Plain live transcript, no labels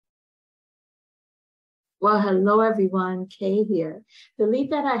Well, hello everyone, Kay here. The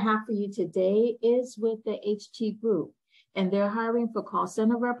lead that I have for you today is with the HT Group, and they're hiring for call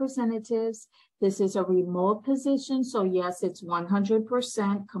center representatives. This is a remote position, so yes, it's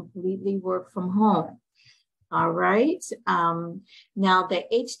 100% completely work from home. All right. Now, the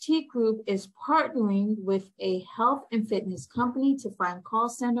HT Group is partnering with a health and fitness company to find call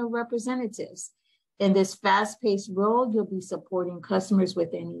center representatives. In this fast-paced role, you'll be supporting customers with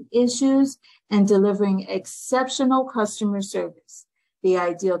any issues and delivering exceptional customer service. The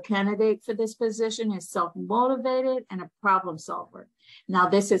ideal candidate for this position is self-motivated and a problem solver. Now,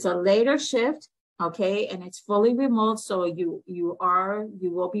 this is a later shift, okay, and it's fully remote, so you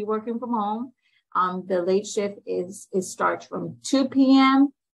will be working from home. The late shift starts from 2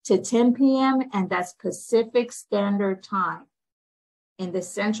 p.m. to 10 p.m., and that's Pacific Standard Time. In the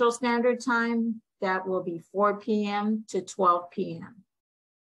Central Standard Time, that will be 4 p.m. to 12 p.m.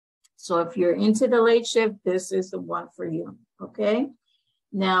 So if you're into the late shift, this is the one for you, okay?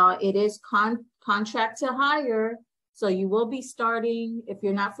 Now, it is contract to hire, so you will be starting, if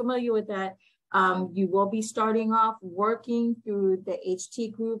you're not familiar with that, you will be starting off working through the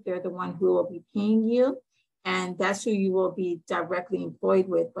HT Group. They're the one who will be paying you, and that's who you will be directly employed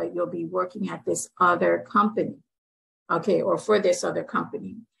with, but you'll be working at this other company, okay, or for this other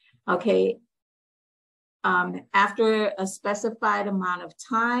company, okay? After a specified amount of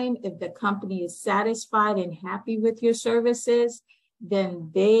time, if the company is satisfied and happy with your services, then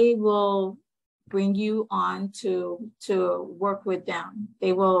they will bring you on to work with them.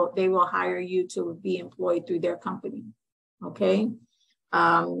 They will hire you to be employed through their company, okay?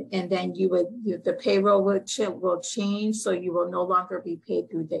 And then the payroll will change, so you will no longer be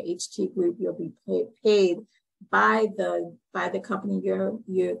paid through the HT Group. You'll be paid by the company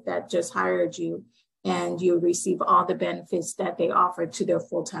that just hired you, and you receive all the benefits that they offer to their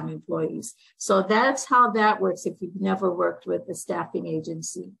full-time employees. So that's how that works if you've never worked with a staffing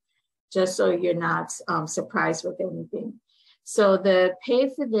agency, just so you're not surprised with anything. So the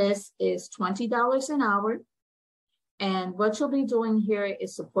pay for this is $20 an hour. And what you'll be doing here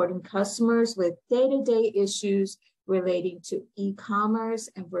is supporting customers with day-to-day issues relating to e-commerce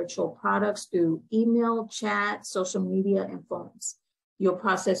and virtual products through email, chat, social media, and phones. You'll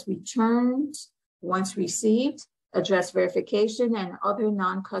process returns once received, address verification, and other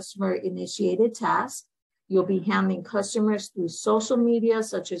non-customer initiated tasks. You'll be handling customers through social media,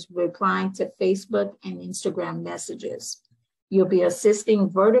 such as replying to Facebook and Instagram messages. You'll be assisting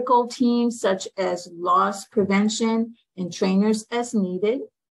vertical teams, such as loss prevention and trainers as needed.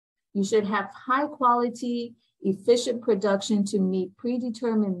 You should have high quality, efficient production to meet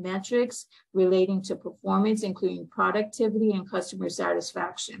predetermined metrics relating to performance, including productivity and customer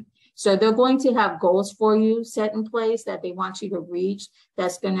satisfaction. So they're going to have goals for you set in place that they want you to reach.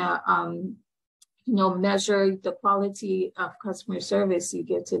 That's going to, measure the quality of customer service you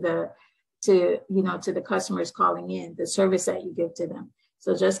give to the customers calling in, the service that you give to them.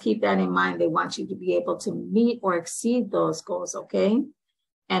 So just keep that in mind. They want you to be able to meet or exceed those goals, okay?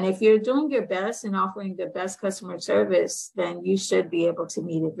 And if you're doing your best and offering the best customer service, then you should be able to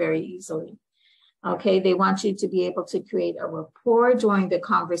meet it very easily. Okay, they want you to be able to create a rapport during the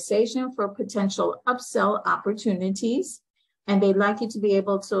conversation for potential upsell opportunities. And they'd like you to be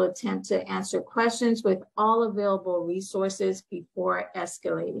able to attempt to answer questions with all available resources before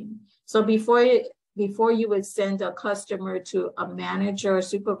escalating. So before you would send a customer to a manager or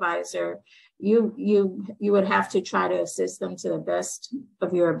supervisor, you would have to try to assist them to the best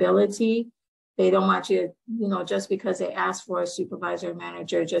of your ability. They don't want you, just because they ask for a supervisor or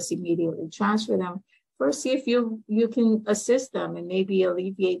manager, just immediately transfer them. First, see if you can assist them and maybe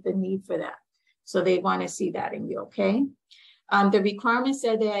alleviate the need for that. So they want to see that in you, okay? The requirements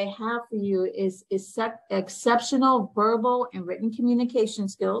that I have for you is exceptional verbal and written communication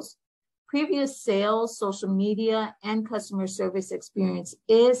skills. Previous sales, social media, and customer service experience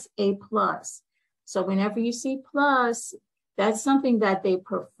is a plus. So whenever you see plus, that's something that they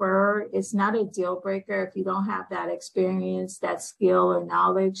prefer. It's not a deal breaker. If you don't have that experience, that skill or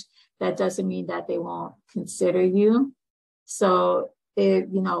knowledge, that doesn't mean that they won't consider you. So,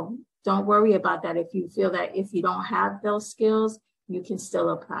 don't worry about that. If you feel that if you don't have those skills, you can still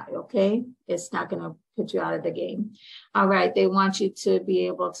apply, okay? It's not going to put you out of the game. All right, they want you to be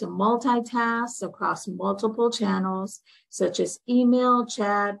able to multitask across multiple channels, such as email,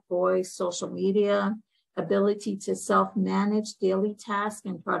 chat, voice, social media, ability to self-manage daily tasks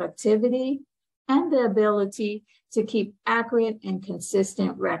and productivity, and the ability to keep accurate and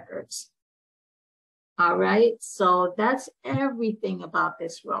consistent records. All right, so that's everything about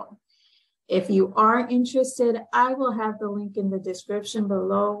this role. If you are interested, I will have the link in the description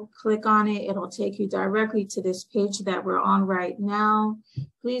below. Click on it. It'll take you directly to this page that we're on right now.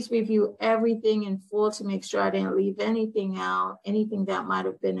 Please review everything in full to make sure I didn't leave anything out, anything that might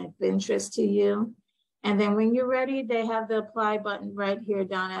have been of interest to you. And then when you're ready, they have the apply button right here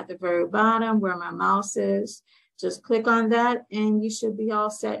down at the very bottom where my mouse is. Just click on that and you should be all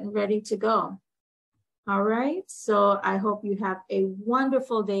set and ready to go. All right, so I hope you have a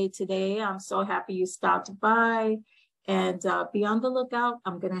wonderful day today. I'm so happy you stopped by, and be on the lookout.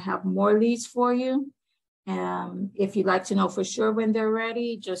 I'm going to have more leads for you. If you'd like to know for sure when they're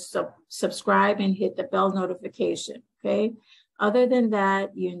ready, just subscribe and hit the bell notification, okay? Other than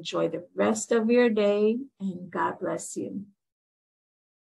that, you enjoy the rest of your day, and God bless you.